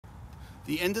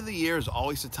The end of the year is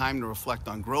always a time to reflect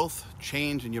on growth,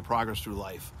 change, and your progress through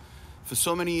life. For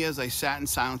so many years, I sat in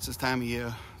silence this time of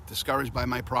year, discouraged by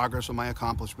my progress or my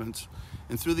accomplishments.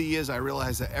 And through the years, I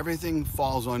realized that everything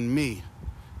falls on me.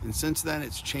 And since then,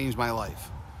 it's changed my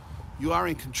life. You are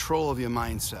in control of your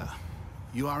mindset.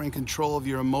 You are in control of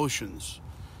your emotions.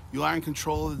 You are in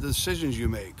control of the decisions you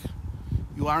make.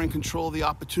 You are in control of the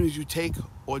opportunities you take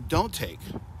or don't take.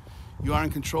 You are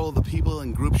in control of the people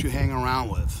and groups you hang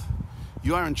around with.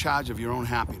 You are in charge of your own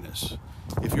happiness.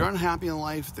 If you're unhappy in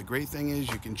life, the great thing is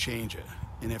you can change it.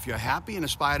 And if you're happy and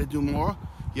aspire to do more,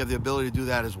 you have the ability to do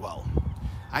that as well.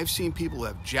 I've seen people who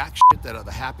have jack shit that are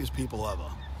the happiest people ever.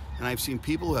 And I've seen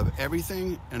people who have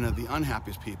everything and are the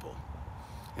unhappiest people.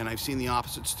 And I've seen the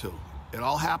opposites too. It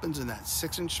all happens in that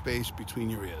 6-inch space between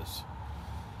your ears.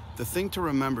 The thing to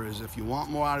remember is if you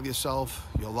want more out of yourself,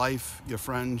 your life, your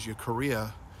friends, your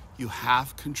career, you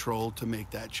have control to make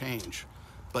that change.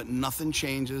 But nothing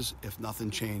changes if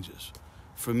nothing changes.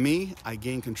 For me, I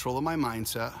gained control of my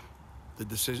mindset, the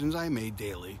decisions I made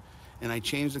daily, and I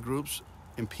changed the groups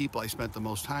and people I spent the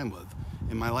most time with,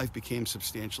 and my life became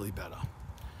substantially better.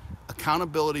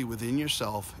 Accountability within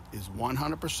yourself is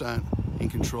 100% in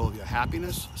control of your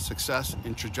happiness, success,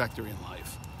 and trajectory in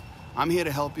life. I'm here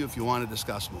to help you if you want to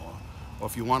discuss more, or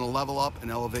if you want to level up and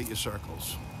elevate your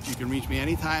circles. You can reach me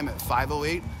anytime at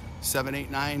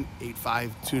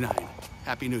 508-789-8529.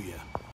 Happy New Year.